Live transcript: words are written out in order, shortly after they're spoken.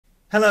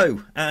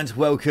Hello and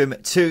welcome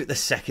to the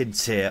Second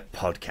Tier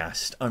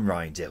podcast. I'm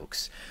Ryan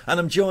Dilks and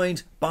I'm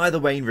joined by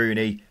the Wayne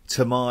Rooney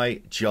to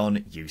my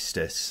John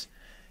Eustace.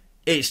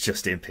 It's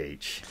Justin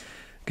Peach.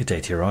 Good day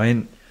to you,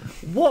 Ryan.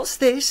 What's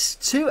this?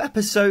 2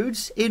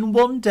 episodes in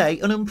one day,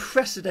 an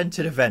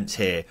unprecedented event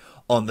here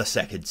on the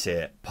Second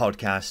Tier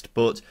podcast.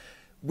 But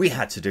we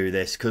had to do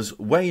this because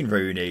Wayne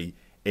Rooney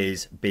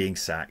is being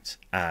sacked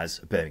as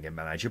Birmingham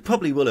manager.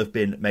 Probably will have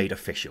been made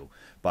official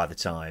by the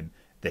time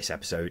this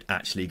episode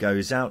actually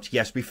goes out.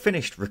 Yes, we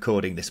finished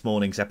recording this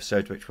morning's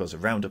episode, which was a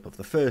roundup of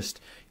the first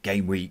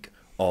game week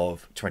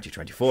of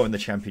 2024 in the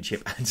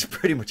Championship, and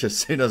pretty much as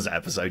soon as that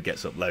episode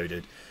gets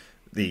uploaded,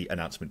 the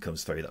announcement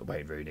comes through that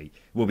Wayne Rooney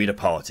will be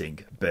departing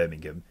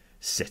Birmingham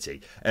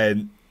City.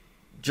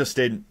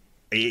 Justin,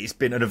 it's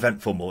been an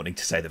eventful morning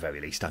to say the very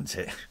least, hasn't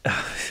it?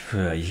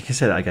 You can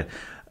say that again.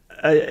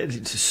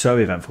 It's so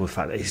eventful, the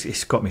fact that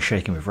it's got me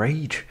shaking with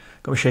rage.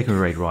 Got me shaking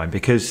with rage, Ryan,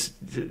 because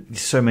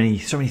so many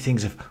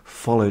things have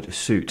followed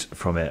suit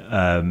from it.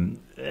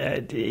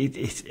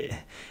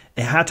 It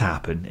had to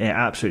happen. It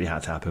absolutely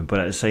had to happen.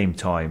 But at the same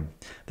time,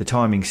 the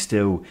timing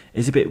still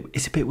is a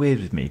bit weird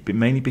with me. But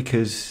mainly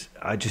because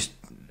I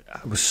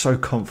was so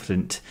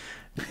confident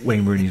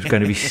Wayne Rooney was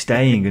going to be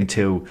staying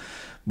until,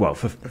 well,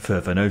 for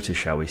further notice,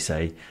 shall we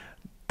say,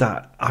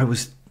 that I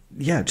was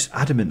just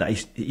adamant that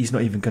he's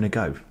not even going to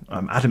go.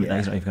 I'm adamant that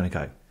he's not even going to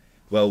go.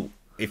 Well,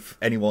 if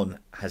anyone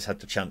has had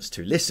the chance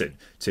to listen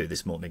to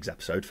this morning's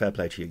episode, fair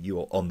play to you,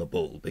 you are on the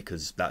ball,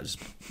 because that's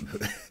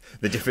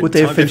the different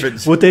time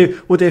difference. Would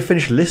they have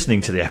finished listening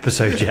to the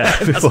episode yet?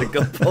 That's a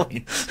good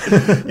point.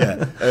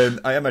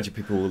 I imagine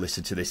people will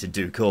listen to this in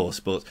due course,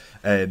 but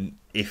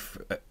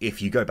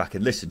if you go back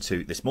and listen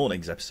to this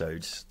morning's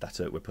episodes that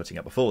we're putting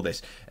up before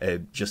this,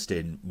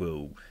 Justin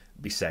will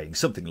be saying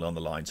something along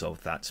the lines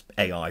of that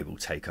AI will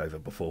take over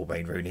before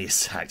Wayne Rooney is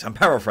sacked. I'm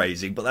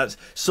paraphrasing, but that's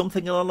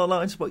something along the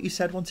lines of what you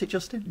said, wasn't it,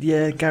 Justin?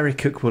 Yeah, Gary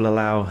Cook will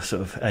allow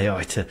sort of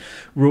AI to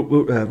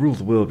rule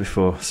the world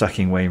before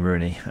sacking Wayne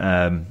Rooney.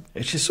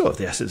 It's just sort of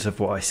the essence of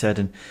what I said,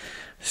 and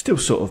still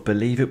sort of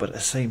believe it, but at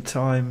the same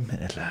time,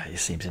 it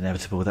seems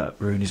inevitable that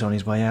Rooney's on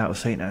his way out of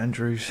St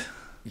Andrews.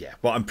 Yeah,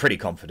 well, I'm pretty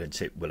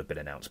confident it will have been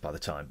announced by the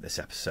time this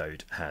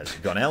episode has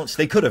gone out.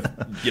 They could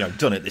have,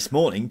 done it this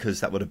morning,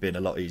 because that would have been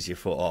a lot easier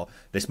for our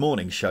this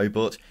morning's show.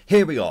 But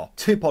here we are,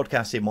 2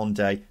 podcasts in one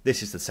day.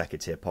 This is the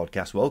Second Tier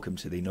podcast. Welcome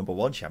to the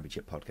 #1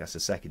 Championship podcast,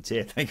 the Second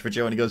Tier. Thank you for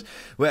joining us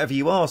wherever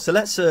you are. So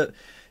let's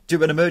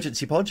do an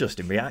emergency pod,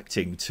 Justin,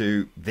 reacting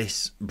to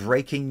this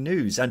breaking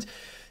news. And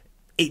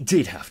it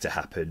did have to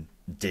happen,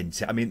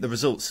 didn't it? I mean, the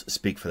results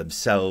speak for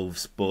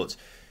themselves, but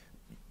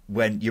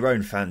when your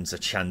own fans are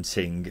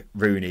chanting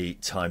Rooney,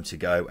 time to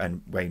go,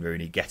 and Wayne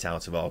Rooney, get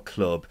out of our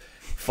club,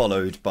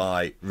 followed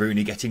by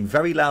Rooney getting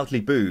very loudly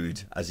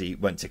booed as he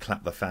went to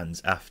clap the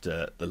fans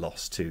after the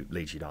loss to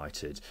Leeds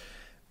United,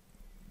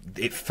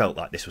 it felt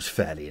like this was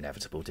fairly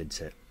inevitable,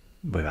 didn't it?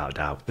 Without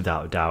a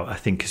doubt. I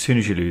think as soon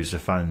as you lose the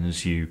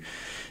fans, you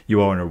are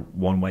on a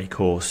one-way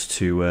course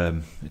to your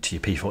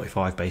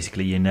P45.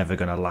 Basically, you're never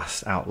going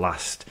to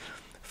outlast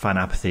fan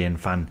apathy and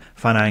fan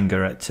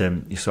anger at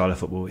your style of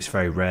football. It's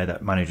very rare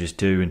that managers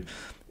do, and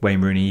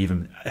Wayne Rooney,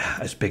 even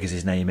as big as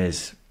his name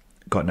is,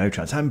 got no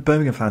chance. And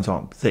Birmingham fans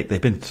aren't thick. They've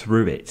been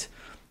through it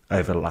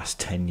over the last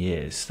 10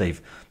 years.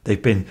 They've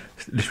been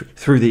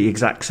through the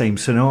exact same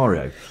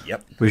scenario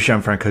with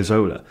Gianfranco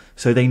Zola,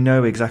 so they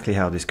know exactly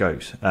how this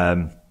goes.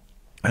 And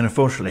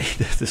unfortunately,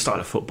 the style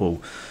of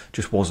football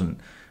just wasn't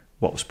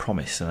what was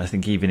promised. And I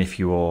think even if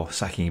you are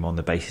sacking him on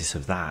the basis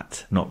of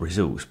that, not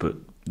results, but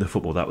the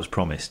football that was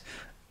promised,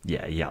 he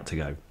had to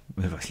go.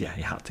 Yeah,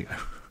 he had to go.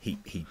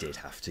 He did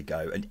have to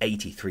go. And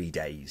 83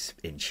 days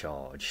in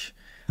charge.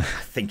 I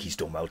think he's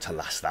done well to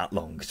last that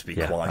long, to be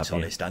quite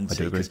honest,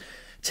 Anthony. Because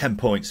 10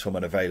 points from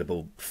an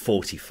available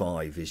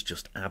 45 is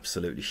just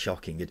absolutely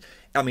shocking.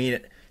 I mean,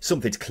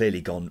 something's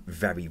clearly gone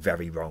very,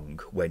 very wrong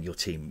when your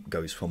team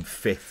goes from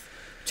 5th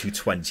to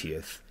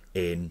 20th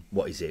in,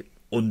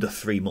 under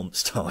 3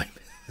 months' time.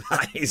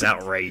 That is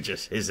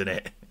outrageous, isn't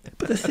it?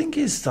 But the thing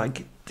is,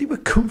 they were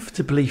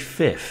comfortably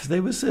 5th.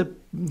 There was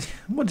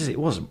it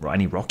wasn't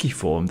any rocky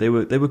form. They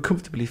were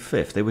comfortably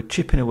 5th. They were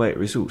chipping away at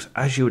results,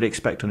 as you would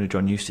expect under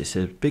John Eustace.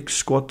 A big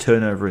squad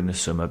turnover in the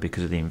summer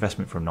because of the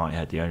investment from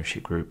Knighthead, the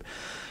ownership group.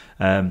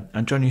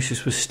 And John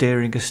Eustace was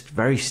steering a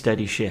very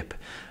steady ship.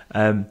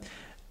 And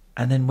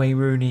then Wayne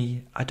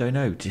Rooney, I don't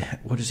know,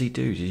 what does he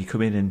do? Did he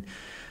come in and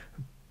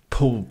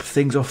pull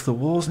things off the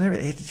walls and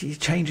everything? It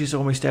changes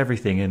almost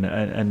everything,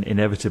 and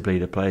inevitably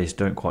the players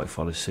don't quite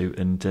follow suit,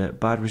 and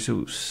bad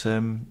results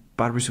are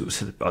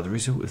the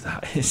result of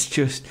that. It's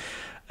just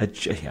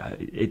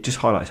it just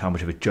highlights how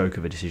much of a joke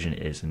of a decision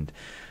it is, and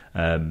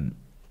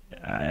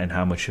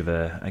how much of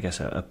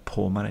a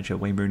poor manager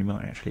Wayne Rooney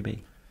might actually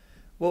be.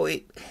 Well,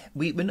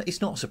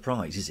 it's not a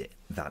surprise, is it,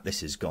 that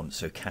this has gone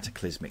so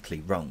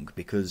cataclysmically wrong,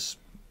 because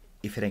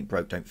if it ain't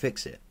broke, don't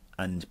fix it.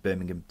 And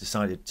Birmingham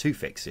decided to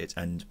fix it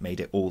and made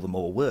it all the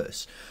more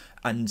worse.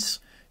 And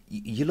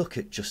you look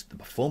at just the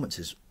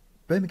performances,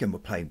 Birmingham were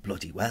playing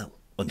bloody well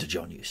under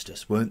John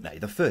Eustace, weren't they?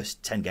 The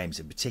first 10 games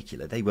in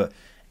particular, they were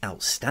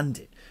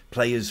outstanding.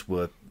 Players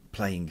were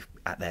playing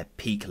at their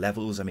peak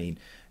levels. I mean,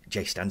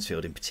 Jay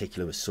Stansfield in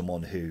particular was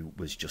someone who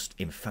was just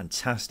in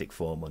fantastic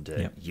form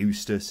under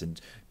Eustace,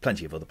 and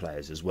plenty of other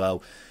players as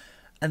well.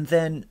 And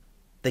then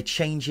they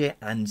change it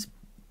and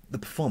the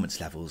performance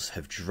levels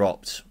have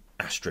dropped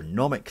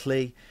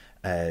astronomically.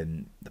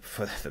 The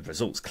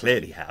results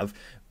clearly have.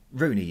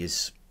 Rooney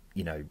is,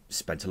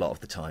 spent a lot of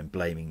the time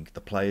blaming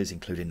the players,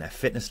 including their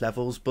fitness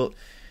levels, but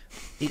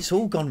it's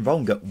all gone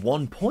wrong at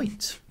one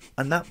point.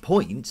 And that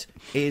point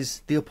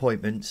is the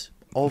appointment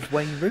of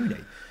Wayne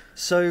Rooney.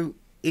 So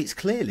it's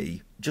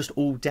clearly just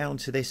all down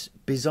to this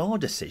bizarre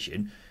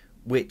decision,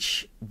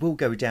 which will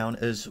go down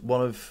as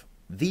one of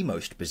the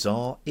most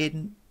bizarre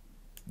in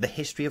the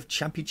history of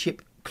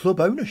Championship club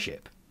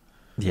ownership.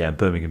 Yeah,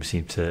 Birmingham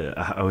seem to.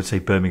 I would say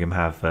Birmingham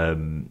have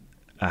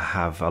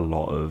a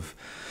lot of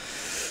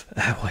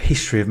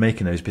history of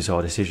making those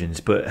bizarre decisions.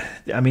 But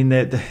I mean,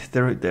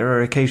 there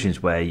are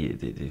occasions where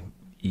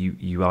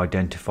you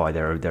identify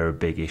there are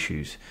big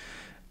issues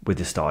with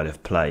the style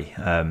of play.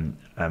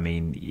 I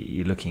mean,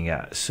 you're looking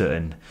at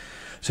certain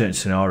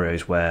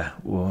scenarios where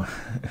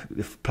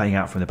playing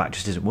out from the back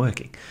just isn't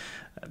working.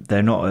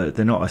 They're not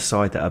a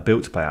side that are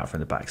built to play out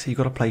from the back, so you've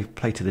got to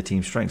play to the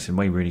team's strengths, and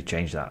Wayne Rooney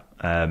changed that.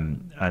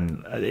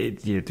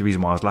 The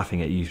reason why I was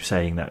laughing at you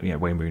saying that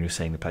Wayne Rooney was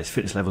saying the players'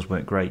 fitness levels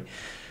weren't great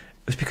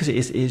was because it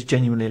is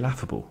genuinely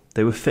laughable.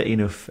 They were fit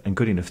enough and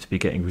good enough to be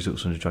getting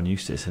results under John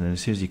Eustace, and then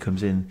as soon as he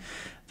comes in,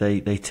 they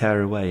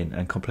tear away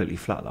and completely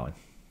flatline.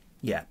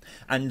 Yeah,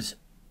 and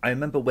I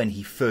remember when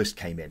he first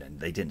came in, and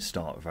they didn't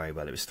start very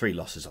well. It was 3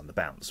 losses on the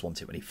bounce,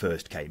 wasn't it, when he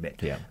first came in?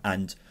 Yeah.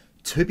 And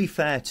to be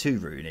fair to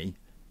Rooney,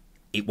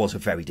 it was a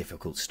very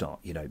difficult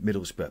start.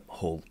 Middlesbrough,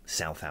 Hull,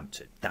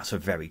 Southampton. That's a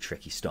very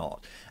tricky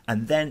start.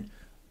 And then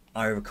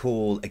I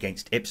recall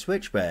against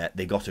Ipswich where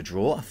they got a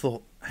draw. I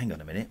thought, hang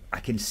on a minute, I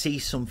can see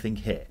something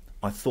here.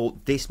 I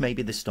thought this may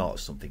be the start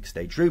of something, because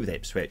they drew with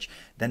Ipswich.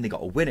 Then they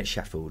got a win at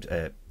Sheffield,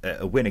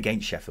 a win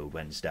against Sheffield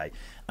Wednesday.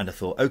 And I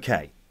thought,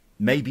 okay,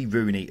 maybe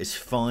Rooney is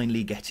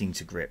finally getting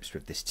to grips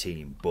with this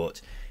team, but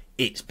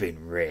it's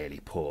been really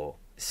poor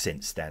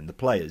since then. The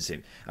players,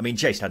 I mean,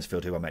 Jay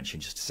Stansfield, who I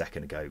mentioned just a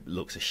second ago,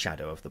 looks a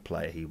shadow of the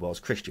player he was.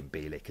 Christian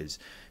Bielik has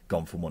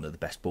gone from one of the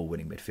best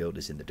ball-winning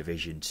midfielders in the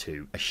division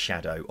to a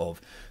shadow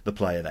of the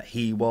player that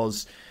he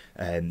was.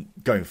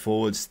 Going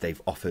forwards,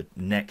 they've offered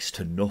next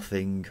to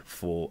nothing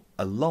for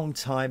a long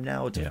time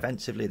now.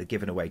 Defensively, they're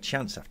giving away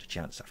chance after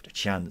chance after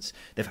chance.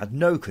 They've had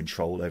no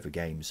control over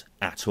games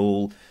at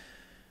all.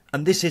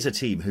 And this is a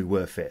team who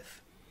were 5th,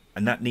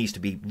 and that needs to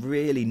be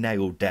really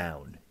nailed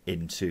down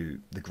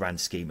into the grand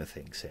scheme of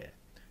things here.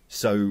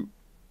 So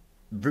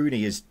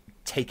Rooney has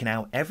taken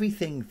out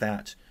everything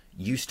that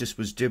Eustace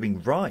was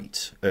doing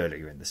right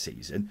earlier in the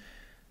season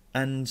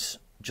and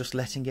just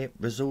letting it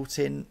result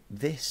in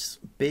this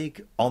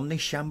big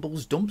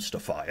omni-shambles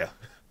dumpster fire.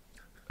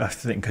 I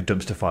think a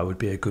dumpster fire would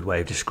be a good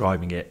way of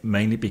describing it,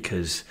 mainly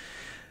because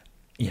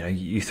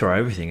you throw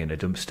everything in a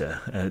dumpster.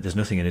 There's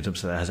nothing in a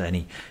dumpster that has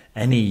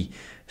any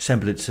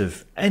semblance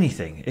of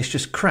anything. It's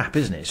just crap,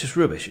 isn't it? It's just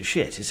rubbish. It's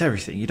shit. It's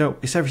everything.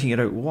 It's everything you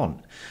don't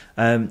want.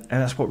 And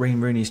that's what Wayne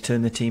Rooney's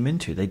turned the team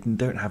into. They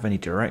don't have any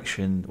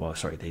direction. Well,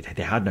 sorry,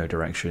 they had no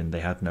direction.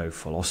 They had no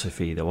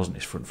philosophy. There wasn't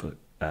this front foot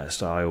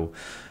style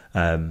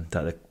that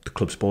the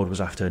club's board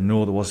was after,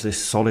 nor there was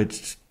this solid,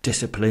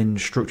 disciplined,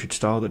 structured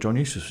style that John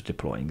Eustace was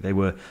deploying. They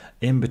were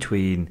in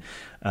between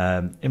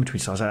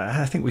styles.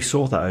 I think we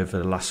saw that over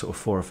the last sort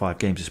of 4 or 5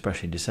 games,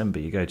 especially in December.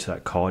 You go to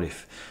that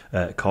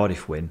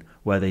Cardiff win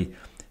where they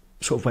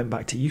sort of went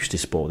back to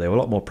Eustace sport. They were a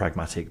lot more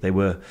pragmatic. They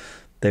were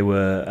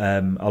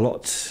a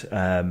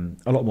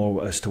lot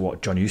more as to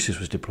what John Eustace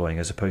was deploying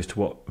as opposed to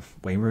what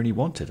Wayne Rooney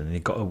wanted, and they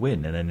got a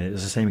win. And then it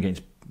was the same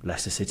against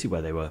Leicester City,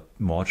 where they were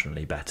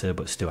marginally better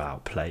but still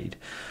outplayed.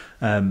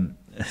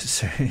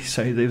 So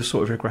they were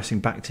sort of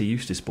regressing back to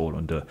Eustace ball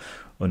under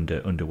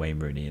Wayne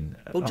Rooney. And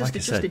well,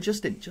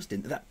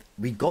 Justin, that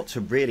we got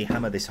to really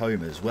hammer this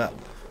home as well.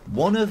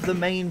 One of the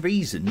main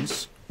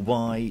reasons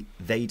why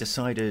they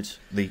decided,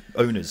 the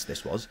owners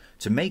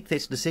to make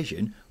this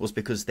decision was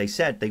because they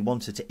said they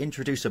wanted to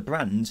introduce a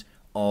brand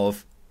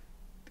of,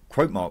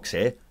 quote marks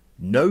here,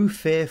 no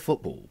fear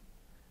football.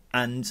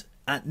 And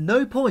at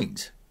no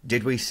point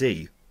did we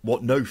see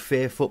what no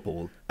fear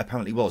football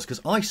apparently was,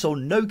 because I saw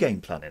no game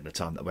plan in the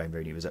time that Wayne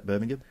Rooney was at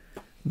Birmingham.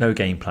 No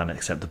game plan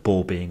except the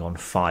ball being on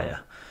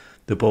fire.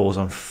 The ball was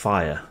on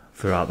fire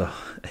throughout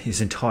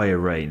his entire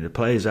reign. The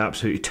players are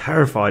absolutely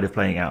terrified of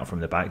playing out from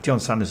the back. Dion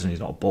Sanderson is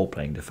not a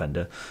ball-playing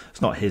defender.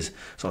 It's not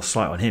a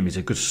slight on him. He's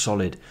a good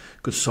solid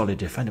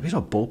defender, but he's not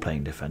a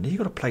ball-playing defender. You've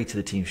got to play to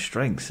the team's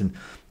strengths, and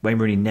Wayne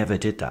Rooney never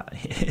did that.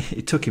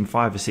 It took him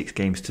 5 or 6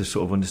 games to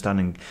sort of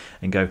understand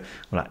and go,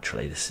 well,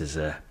 actually, this is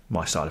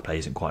my style of play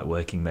isn't quite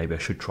working. Maybe I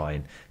should try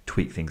and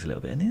tweak things a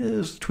little bit. And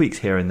there's tweaks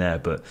here and there,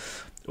 but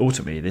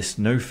ultimately, this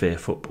no-fear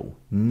football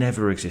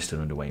never existed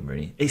under Wayne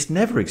Rooney. It's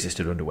never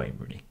existed under Wayne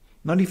Rooney.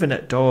 Not even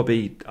at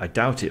Derby. I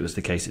doubt it was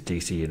the case at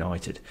DC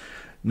United.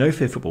 No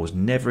fear football has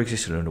never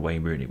existed under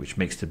Wayne Rooney, which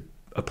makes the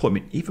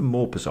appointment even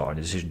more bizarre in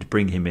the decision to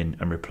bring him in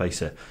and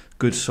replace a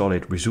good,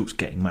 solid,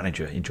 results-getting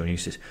manager in John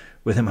Eustace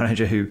with a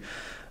manager who,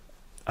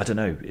 I don't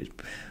know, it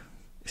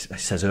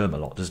says a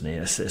lot, doesn't it?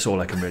 That's all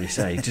I can really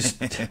say. Just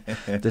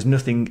there's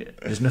nothing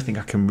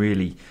I can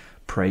really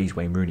praise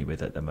Wayne Rooney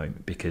with at the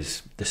moment,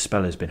 because the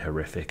spell has been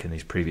horrific and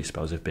these previous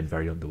spells have been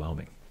very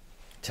underwhelming.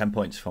 10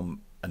 points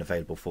from an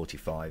available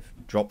 45,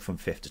 dropped from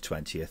 5th to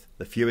 20th,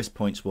 the fewest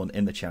points won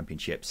in the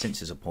Championship since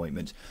his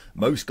appointment,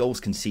 most goals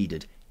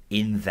conceded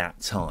in that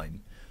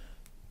time.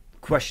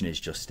 Question is,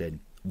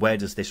 Justin, where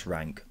does this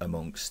rank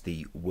amongst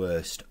the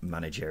worst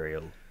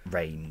managerial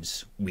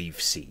reigns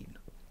we've seen?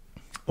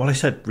 Well, I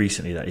said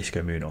recently that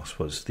Isco Munoz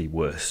was the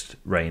worst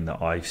reign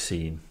that I've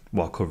seen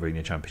while covering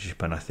the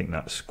Championship, and I think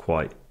that's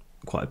quite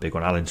a big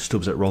one. Alan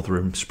Stubbs at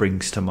Rotherham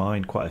springs to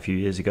mind quite a few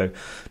years ago.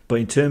 But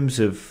in terms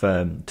of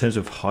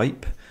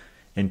hype,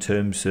 in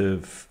terms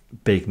of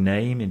big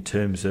name, in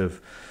terms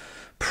of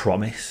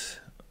promise,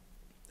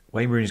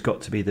 Wayne Rooney's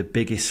got to be the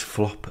biggest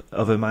flop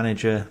of a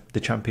manager the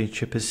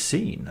Championship has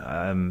seen.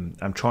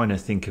 I'm trying to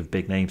think of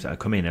big names that have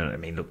come in. I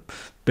mean, look,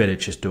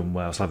 Bilic has done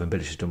well, Slaven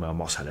Bilic has done well,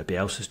 Marcelo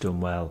Bielsa's done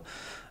well,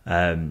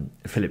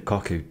 Philip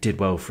Cocu did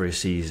well for a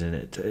season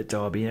at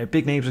Derby. You know,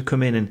 big names have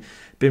come in and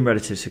been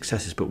relative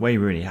successes, but Wayne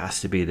Rooney has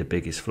to be the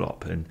biggest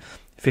flop. And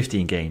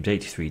 15 games,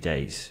 83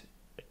 days,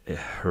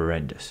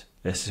 horrendous.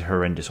 This is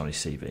horrendous on his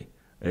CV.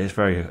 It's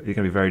going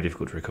to be very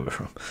difficult to recover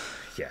from.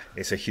 Yeah,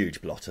 it's a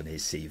huge blot on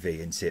his CV,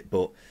 isn't it?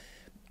 But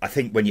I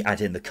think when you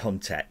add in the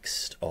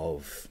context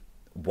of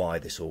why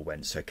this all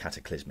went so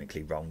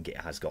cataclysmically wrong, it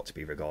has got to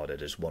be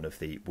regarded as one of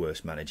the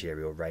worst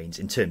managerial reigns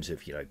in terms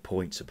of, you know,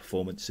 points and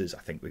performances.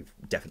 I think we've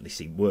definitely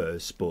seen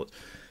worse, but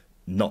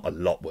not a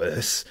lot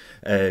worse.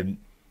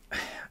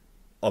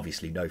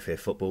 Obviously, No Fear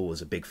Football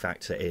was a big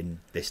factor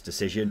in this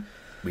decision.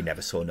 We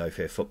never saw No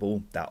Fear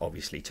Football. That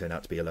obviously turned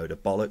out to be a load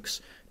of bollocks.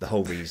 The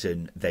whole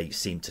reason they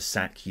seemed to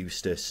sack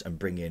Eustace and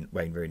bring in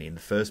Wayne Rooney in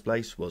the first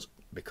place was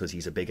because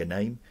he's a bigger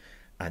name,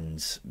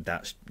 and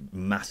that's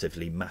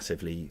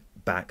massively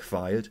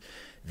backfired.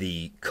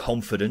 The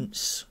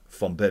confidence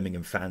from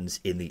Birmingham fans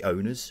in the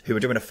owners, who were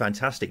doing a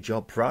fantastic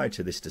job prior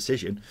to this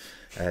decision,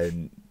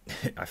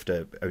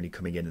 after only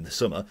coming in the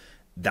summer,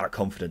 that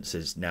confidence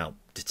has now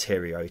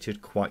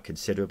deteriorated quite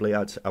considerably,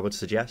 I would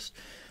suggest.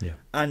 Yeah.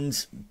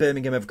 And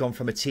Birmingham have gone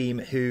from a team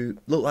who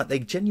looked like they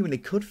genuinely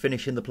could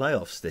finish in the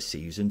playoffs this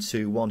season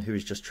to one who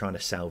is just trying to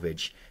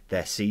salvage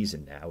their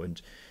season now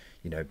and,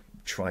 you know,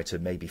 try to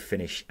maybe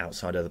finish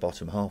outside of the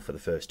bottom half for the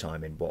first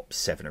time in,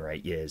 7 or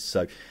 8 years.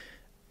 So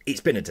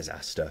it's been a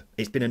disaster.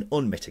 It's been an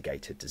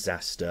unmitigated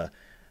disaster,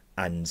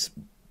 and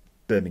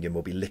Birmingham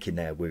will be licking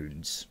their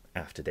wounds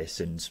after this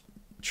and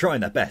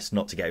trying their best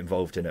not to get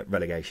involved in a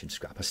relegation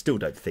scrap. I still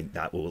don't think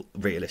that will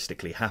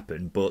realistically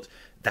happen, but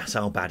that's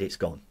how bad it's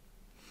gone.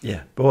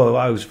 Yeah, well,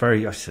 I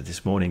said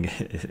this morning,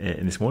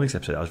 in this morning's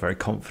episode, I was very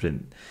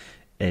confident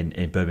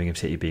in Birmingham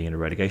City being in a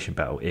relegation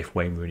battle if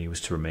Wayne Rooney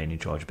was to remain in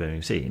charge of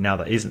Birmingham City. Now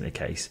that isn't the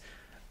case,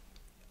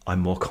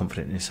 I'm more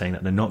confident in saying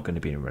that they're not going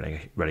to be in a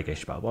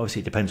relegation battle. But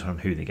obviously, it depends on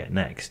who they get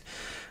next.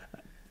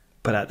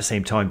 But at the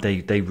same time,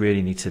 they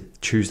really need to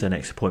choose their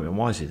next appointment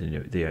wisely,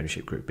 the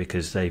ownership group,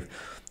 because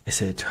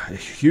it's a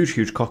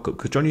huge cock-up.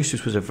 Because John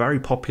Eustace was a very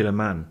popular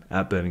man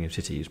at Birmingham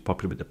City. He was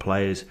popular with the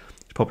players,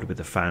 he's popular with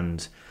the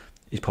fans,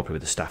 he's popular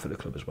with the staff at the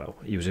club as well.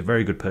 He was a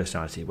very good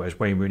personality, whereas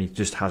Wayne Rooney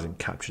just hasn't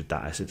captured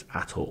that essence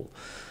at all.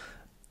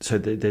 So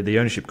the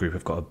ownership group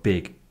have got a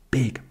big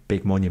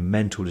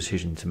monumental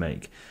decision to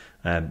make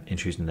in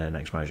choosing their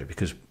next manager.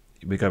 Because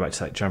we go back to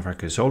that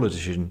Gianfranco Zola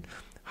decision.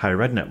 Harry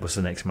Redknapp was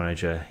the next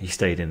manager. He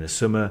stayed in the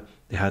summer.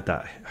 They had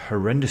that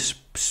horrendous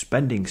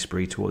spending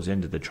spree towards the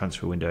end of the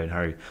transfer window, and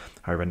Harry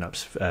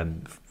Redknapp's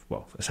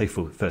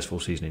first full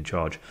season in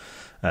charge,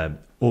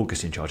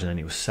 August in charge, and then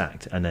he was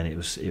sacked, and then it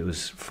was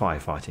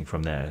firefighting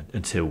from there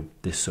until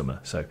this summer.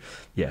 So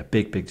yeah,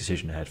 big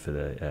decision ahead for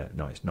the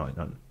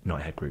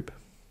Knighthead group.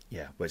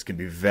 Yeah, well, it's going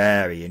to be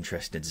very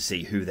interesting to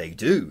see who they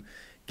do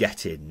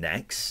get in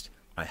next.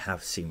 I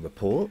have seen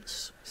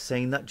reports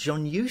saying that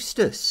John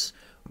Eustace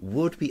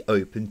would be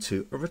open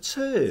to a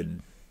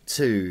return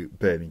to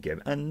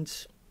Birmingham,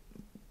 and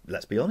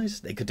let's be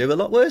honest, they could do a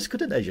lot worse,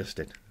 couldn't they,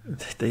 Justin?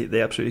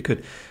 They absolutely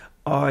could.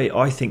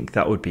 I think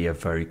that would be a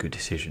very good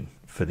decision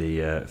for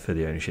the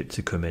ownership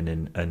to come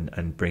in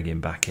and bring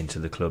him back into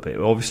the club. It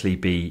would obviously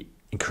be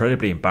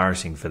incredibly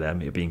embarrassing for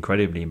them. It would be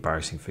incredibly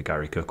embarrassing for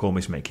Gary Cook,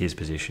 almost make his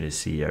position as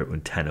CEO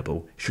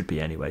untenable. Should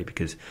be anyway,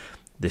 because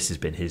this has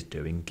been his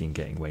doing in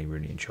getting Wayne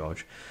Rooney in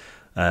charge.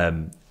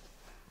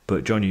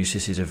 But John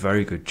Eustace is a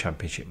very good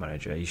Championship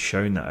manager. He's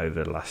shown that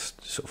over the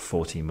last sort of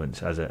 14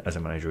 months as a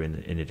manager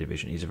in the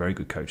division. He's a very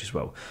good coach as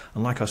well.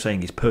 And like I was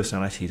saying, his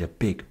personality is a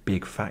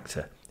big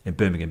factor in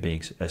Birmingham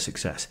being a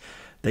success.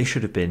 They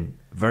should have been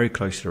very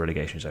close to the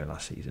relegation zone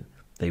last season.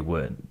 They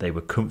weren't. They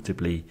were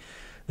comfortably.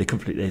 They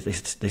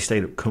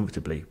stayed up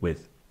comfortably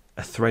with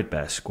a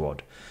threadbare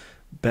squad,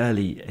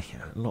 barely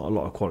a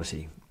lot of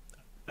quality.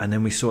 And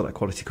then we saw that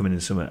quality come in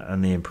the summer,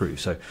 and they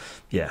improved. So,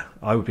 yeah,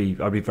 I'd be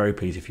very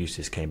pleased if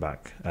Eustace came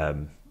back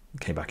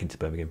came back into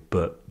Birmingham,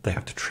 but they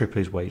have to triple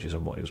his wages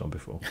on what he was on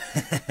before.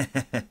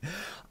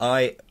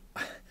 I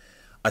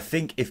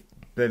think if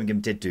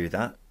Birmingham did do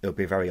that, it would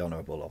be very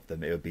honourable of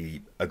them. It would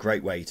be a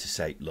great way to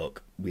say,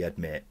 look, we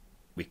admit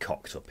we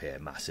cocked up here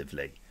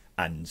massively,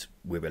 and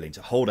we're willing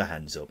to hold our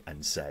hands up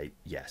and say,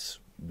 yes,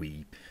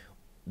 we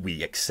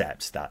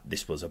accept that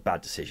this was a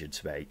bad decision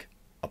to make.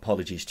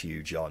 Apologies to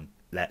you, John.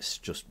 Let's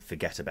just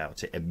forget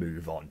about it and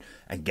move on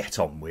and get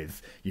on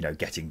with,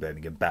 getting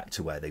Birmingham back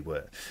to where they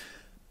were.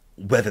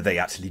 Whether they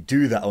actually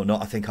do that or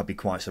not, I think I'd be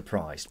quite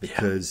surprised,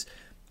 because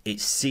it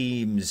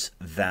seems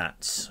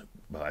that,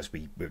 well, as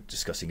we were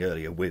discussing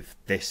earlier, with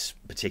this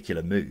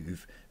particular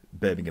move,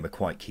 Birmingham are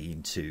quite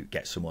keen to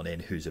get someone in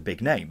who's a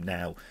big name.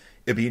 Now,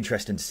 it'd be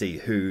interesting to see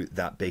who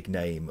that big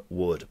name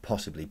would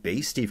possibly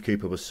be. Steve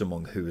Cooper was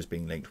someone who was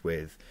being linked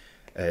with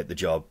the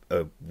job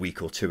a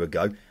week or two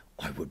ago.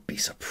 I would be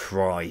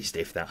surprised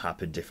if that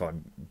happened, if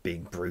I'm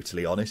being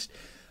brutally honest.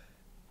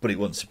 But it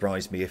wouldn't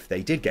surprise me if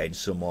they did get in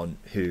someone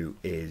who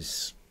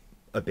is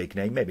a big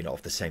name, maybe not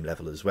off the same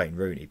level as Wayne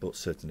Rooney, but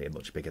certainly a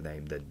much bigger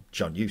name than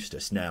John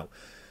Eustace. Now,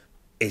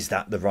 is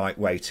that the right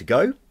way to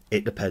go?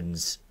 It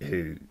depends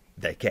who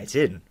they get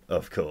in,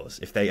 of course.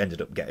 If they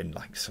ended up getting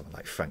like someone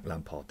like Frank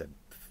Lampard, then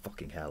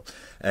fucking hell.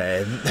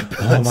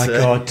 Oh my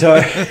God,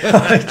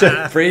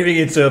 don't breathing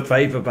into a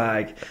paper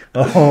bag.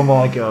 Oh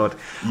my God.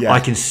 Yeah. I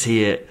can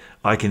see it.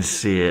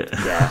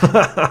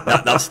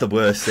 Yeah, that's the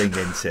worst thing,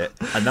 isn't it?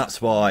 And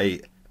that's why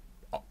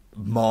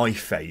my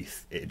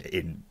faith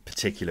in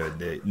particular in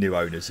the new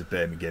owners of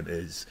Birmingham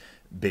has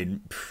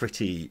been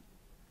pretty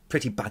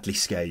badly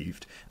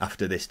scathed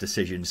after this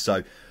decision.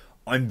 So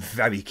I'm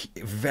very,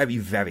 very,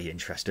 very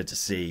interested to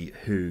see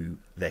who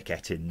they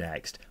get in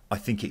next. I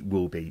think it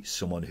will be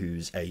someone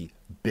who's a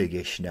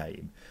biggish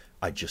name.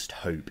 I just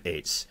hope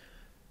it's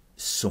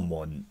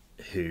someone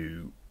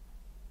who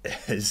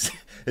has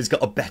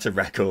got a better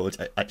record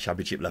at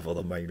championship level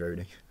than Wayne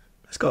Rooney.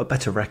 He's got a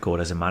better record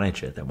as a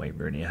manager than Wayne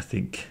Rooney. I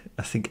think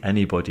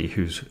anybody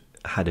who's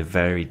had a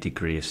varied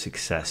degree of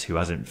success, who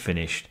hasn't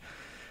finished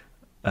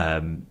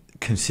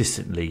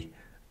consistently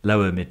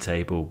lower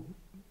mid-table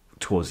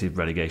towards the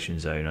relegation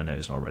zone. I know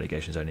it's not a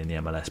relegation zone in the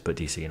MLS, but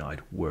DC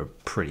United were a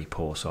pretty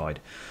poor side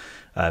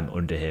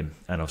under him,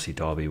 and obviously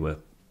Derby were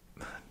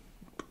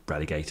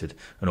relegated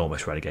and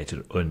almost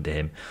relegated under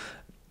him.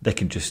 They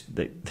can just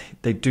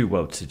they do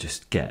well to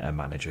just get a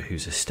manager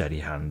who's a steady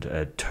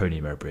hand,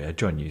 Tony Mowbray,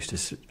 John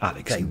Eustace,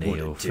 Alex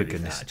Neil. For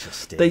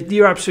goodness,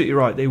 you're absolutely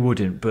right. They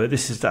wouldn't, but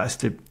that's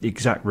the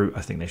exact route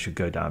I think they should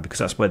go down, because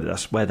that's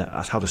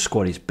how the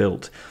squad is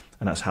built,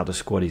 and that's how the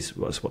squad is.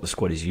 That's what the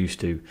squad is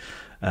used to,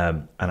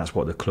 and that's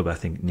what the club I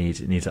think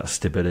needs. It needs that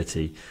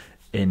stability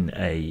in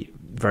a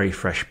very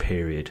fresh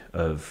period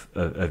of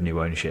new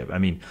ownership. I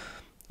mean,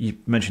 you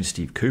mentioned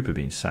Steve Cooper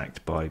being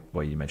sacked by...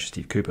 Well, you mentioned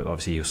Steve Cooper.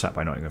 Obviously, he was sacked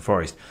by Nottingham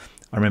Forest.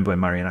 I remember when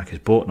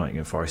Marianakis bought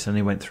Nottingham Forest, and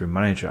they went through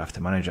manager after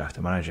manager after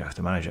manager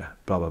after manager,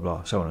 blah, blah,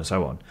 blah, so on and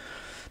so on.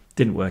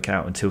 Didn't work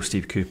out until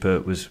Steve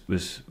Cooper was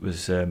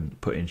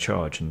put in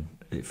charge, and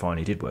it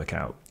finally did work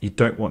out. You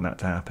don't want that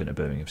to happen at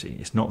Birmingham City.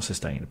 It's not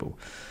sustainable.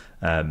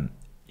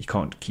 You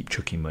can't keep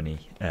chucking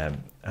money at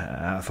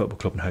a football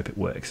club and hope it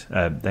works.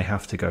 They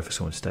have to go for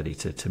someone steady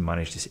to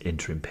manage this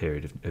interim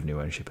period of new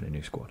ownership and a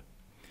new squad.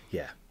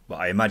 Yeah. Well,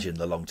 I imagine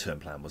the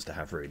long-term plan was to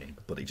have Rooney,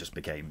 but it just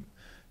became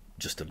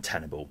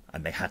untenable,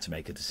 and they had to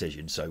make a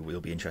decision. So we'll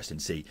be interested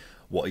to see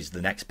what is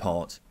the next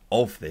part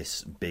of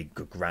this big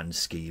grand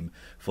scheme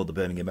for the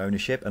Birmingham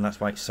ownership, and that's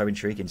why it's so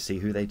intriguing to see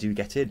who they do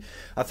get in.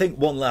 I think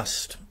one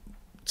last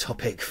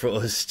topic for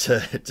us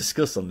to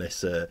discuss on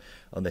this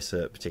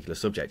particular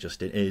subject,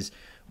 Justin, is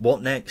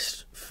what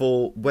next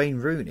for Wayne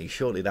Rooney.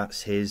 Surely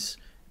that's his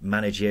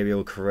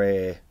managerial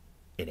career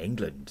in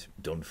England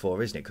done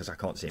for, isn't it? Because I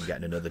can't see him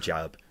getting another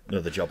job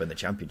in the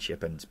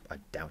Championship, and I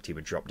doubt he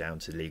would drop down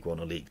to League One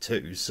or League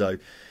Two. So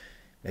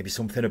maybe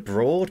something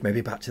abroad, maybe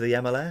back to the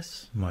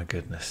MLS. My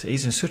goodness,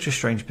 he's in such a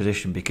strange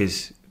position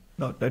because,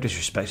 no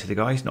disrespect to the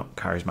guy, he's not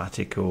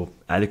charismatic or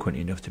eloquent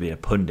enough to be a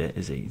pundit,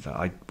 is he?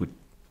 I'd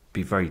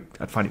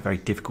find it very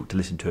difficult to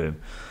listen to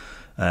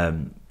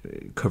him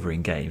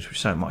covering games,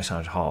 which might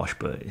sound harsh,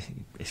 but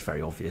it's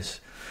very obvious.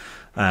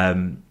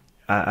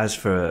 As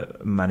for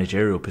a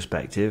managerial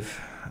perspective,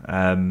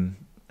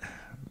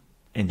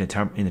 in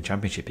the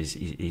Championship,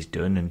 he's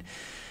done, and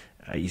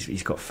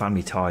he's got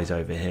family ties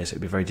over here, so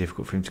it'd be very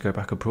difficult for him to go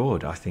back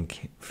abroad. I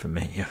think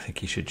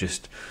he should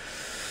just,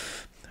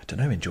 I don't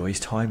know, enjoy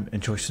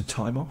some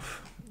time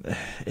off.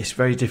 It's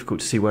very difficult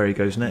to see where he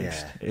goes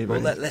next. Yeah.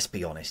 Well, let's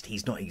be honest,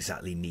 he's not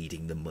exactly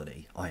needing the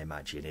money, I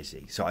imagine, is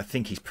he? So I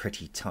think he's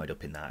pretty tied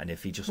up in that, and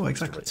if he just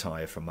wants to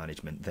retire from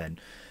management, then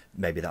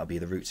maybe that'll be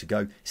the route to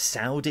go.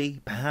 Saudi,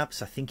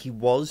 perhaps. I think he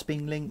was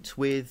being linked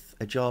with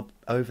a job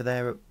over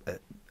there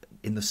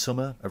in the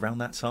summer around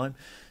that time.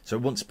 So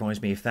it wouldn't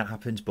surprise me if that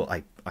happens, but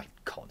I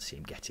can't see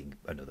him getting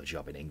another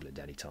job in England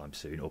anytime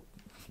soon or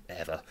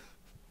ever.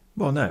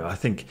 Well, no, I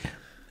think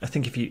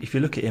if you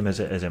look at him as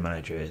a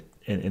manager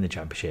in the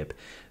Championship,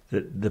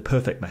 the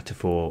perfect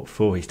metaphor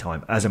for his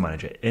time as a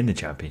manager in the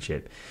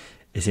Championship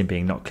is him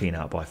being knocked clean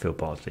out by Phil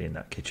Bardsley in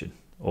that kitchen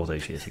all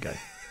those years ago.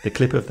 The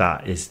clip of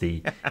that is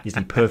the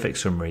perfect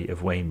summary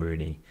of Wayne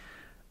Rooney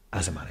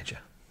as a manager.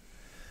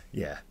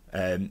 Yeah.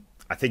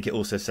 I think it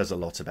also says a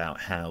lot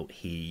about how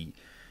he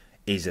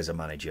is as a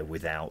manager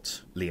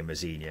without Liam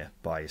Rosenior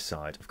by his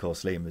side. Of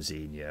course, Liam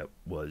Rosenior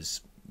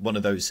was one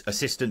of those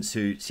assistants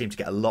who seemed to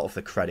get a lot of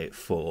the credit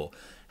for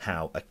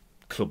how a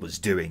club was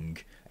doing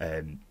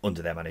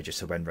under their manager.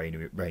 So when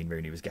Wayne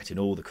Rooney was getting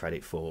all the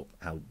credit for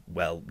how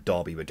well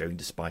Derby were doing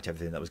despite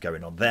everything that was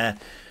going on there,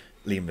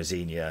 Liam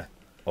Rosenior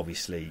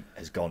obviously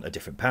has gone a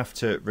different path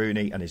to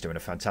Rooney and is doing a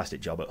fantastic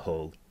job at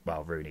Hull,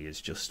 while Rooney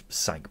has just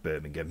sank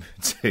Birmingham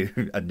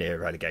to a near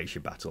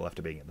relegation battle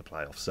after being in the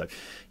playoffs. So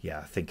yeah,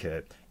 I think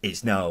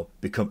it's now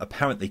become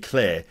apparently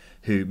clear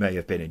who may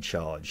have been in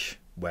charge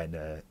when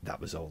that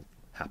was all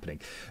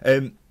happening.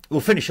 We'll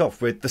finish off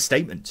with the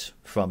statement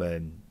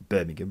from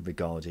Birmingham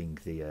regarding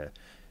the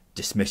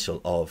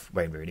dismissal of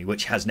Wayne Rooney,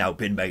 which has now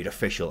been made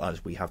official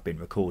as we have been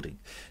recording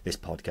this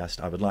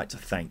podcast. I would like to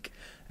thank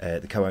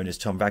the co-owners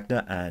Tom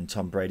Wagner and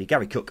Tom Brady,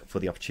 Gary Cook, for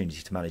the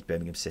opportunity to manage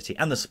Birmingham City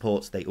and the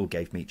support they all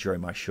gave me during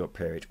my short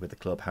period with the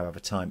club. However,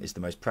 time is the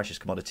most precious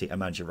commodity a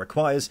manager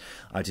requires.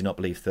 I do not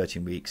believe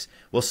 13 weeks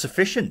was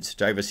sufficient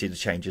to oversee the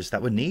changes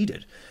that were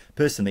needed.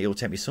 Personally, it will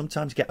take me some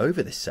time to get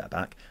over this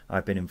setback.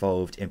 I've been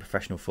involved in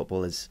professional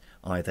football as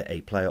either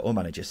a player or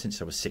manager since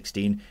I was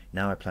 16.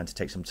 Now I plan to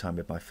take some time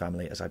with my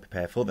family as I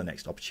prepare for the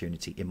next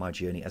opportunity in my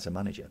journey as a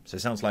manager. So it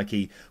sounds like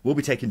he will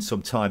be taking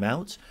some time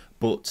out,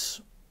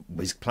 but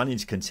was planning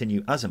to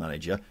continue as a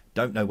manager.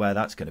 Don't know where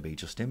that's going to be,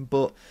 Justin,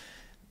 but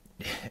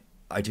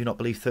I do not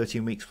believe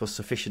 13 weeks was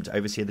sufficient to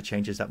oversee the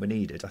changes that were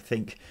needed. I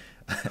think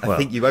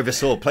you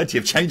oversaw plenty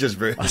of changes,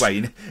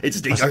 Wayne. It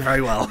just didn't go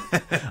very well.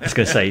 I was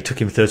going to say, it took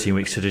him 13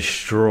 weeks to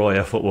destroy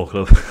a football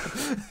club.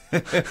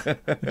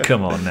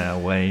 Come on now,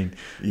 Wayne.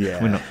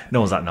 Yeah. No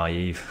one's that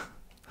naive.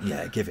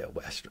 Yeah, give it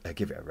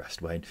a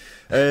rest, Wayne.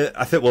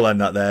 I think we'll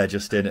end that there,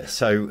 Justin.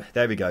 So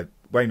there we go.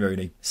 Wayne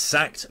Rooney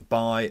sacked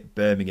by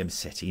Birmingham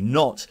City.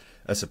 Not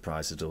a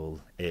surprise at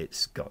all,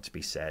 it's got to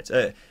be said.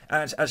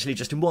 And actually,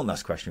 Justin, one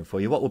last question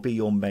for you. What will be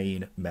your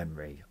main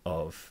memory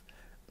of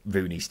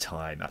Rooney's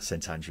time at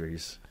St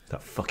Andrews?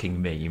 That fucking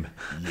meme.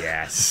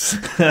 Yes.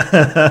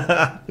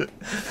 I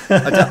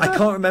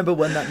can't remember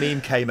when that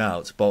meme came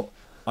out, but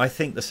I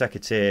think the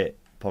Secretary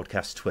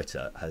podcast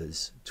Twitter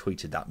has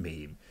tweeted that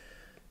meme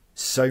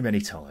so many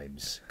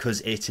times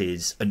because it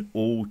is an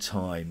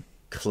all-time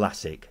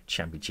classic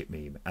championship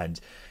meme.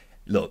 And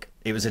look,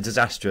 it was a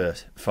disaster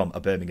from a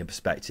Birmingham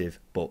perspective,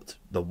 but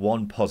the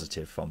one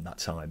positive from that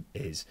time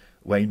is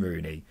Wayne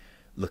Rooney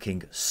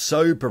looking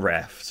so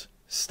bereft,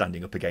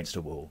 standing up against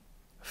a wall.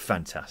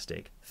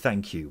 Fantastic.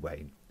 Thank you,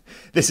 Wayne.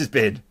 This has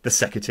been the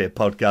Secretary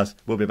podcast.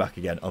 We'll be back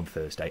again on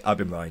Thursday. I've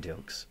been Ryan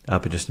Dilks.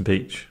 I've been Justin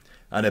Peach.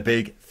 And a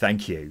big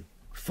thank you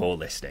for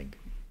listening.